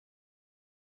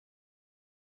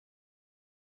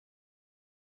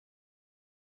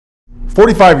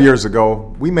45 years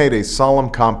ago, we made a solemn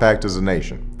compact as a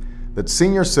nation that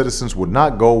senior citizens would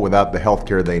not go without the health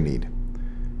care they need.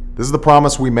 This is the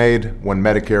promise we made when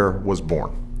Medicare was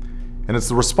born, and it's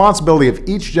the responsibility of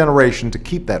each generation to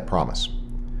keep that promise.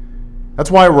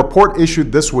 That's why a report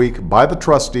issued this week by the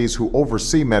trustees who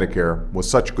oversee Medicare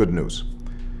was such good news.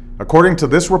 According to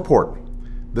this report,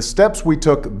 the steps we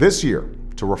took this year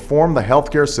to reform the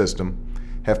healthcare system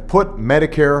have put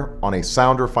Medicare on a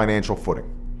sounder financial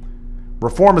footing.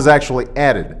 Reform has actually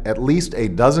added at least a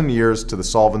dozen years to the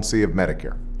solvency of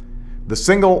Medicare, the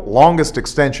single longest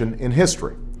extension in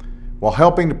history, while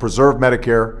helping to preserve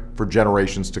Medicare for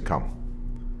generations to come.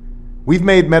 We've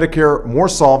made Medicare more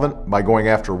solvent by going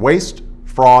after waste,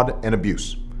 fraud, and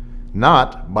abuse,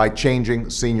 not by changing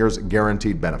seniors'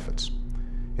 guaranteed benefits.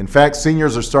 In fact,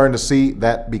 seniors are starting to see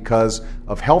that because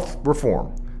of health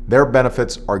reform, their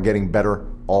benefits are getting better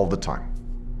all the time.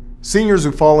 Seniors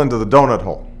who fall into the donut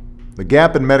hole, the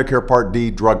gap in Medicare Part D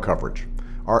drug coverage,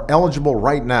 are eligible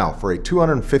right now for a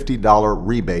 $250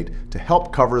 rebate to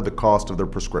help cover the cost of their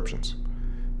prescriptions.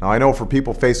 Now, I know for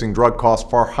people facing drug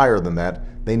costs far higher than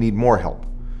that, they need more help.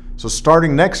 So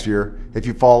starting next year, if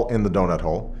you fall in the donut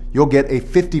hole, you'll get a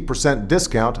 50%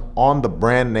 discount on the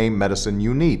brand name medicine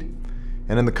you need.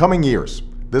 And in the coming years,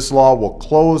 this law will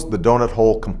close the donut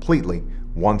hole completely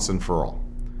once and for all.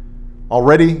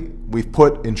 Already, we've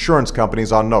put insurance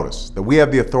companies on notice that we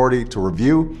have the authority to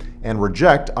review and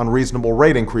reject unreasonable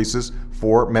rate increases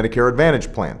for Medicare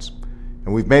Advantage plans.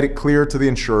 And we've made it clear to the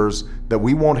insurers that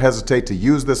we won't hesitate to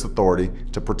use this authority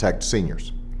to protect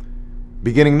seniors.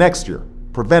 Beginning next year,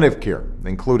 preventive care,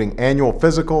 including annual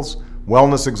physicals,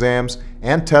 wellness exams,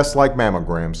 and tests like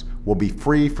mammograms, will be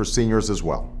free for seniors as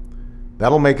well.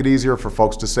 That'll make it easier for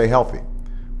folks to stay healthy,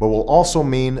 but will also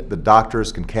mean the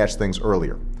doctors can catch things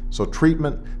earlier, so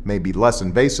treatment may be less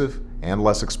invasive and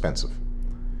less expensive.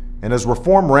 And as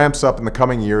reform ramps up in the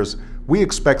coming years, we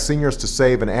expect seniors to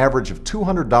save an average of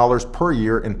 $200 per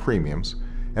year in premiums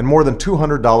and more than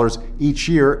 $200 each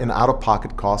year in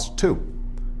out-of-pocket costs too.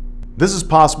 This is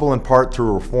possible in part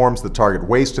through reforms that target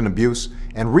waste and abuse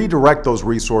and redirect those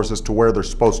resources to where they're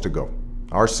supposed to go,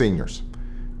 our seniors.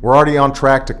 We're already on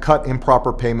track to cut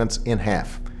improper payments in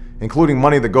half, including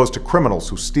money that goes to criminals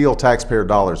who steal taxpayer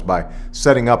dollars by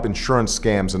setting up insurance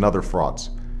scams and other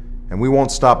frauds. And we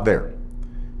won't stop there,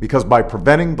 because by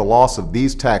preventing the loss of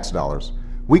these tax dollars,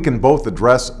 we can both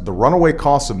address the runaway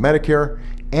costs of Medicare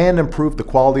and improve the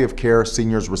quality of care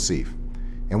seniors receive.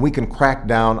 And we can crack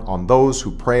down on those who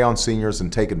prey on seniors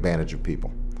and take advantage of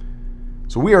people.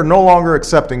 So we are no longer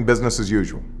accepting business as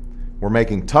usual. We're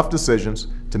making tough decisions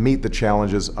to meet the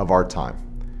challenges of our time.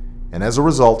 And as a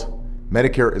result,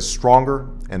 Medicare is stronger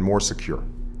and more secure.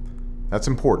 That's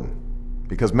important,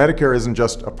 because Medicare isn't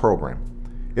just a program.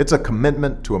 It's a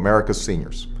commitment to America's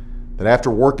seniors, that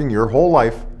after working your whole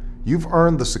life, you've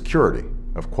earned the security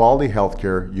of quality health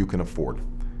care you can afford.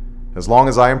 As long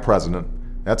as I am president,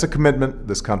 that's a commitment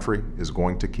this country is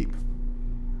going to keep.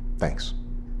 Thanks.